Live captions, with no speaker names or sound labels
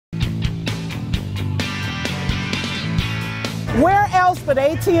Where else but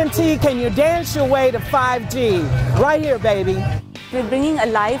AT&T can you dance your way to 5G? Right here, baby. We're bringing a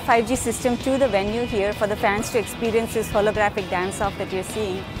live 5G system to the venue here for the fans to experience this holographic dance-off that you're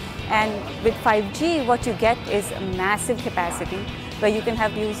seeing. And with 5G, what you get is a massive capacity where you can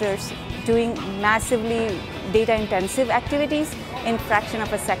have users doing massively data-intensive activities in fraction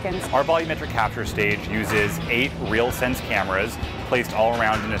of a second. Our volumetric capture stage uses 8 RealSense cameras placed all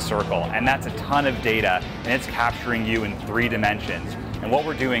around in a circle, and that's a ton of data, and it's capturing you in 3 dimensions. And what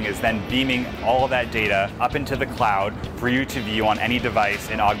we're doing is then beaming all of that data up into the cloud for you to view on any device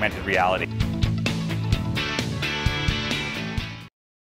in augmented reality.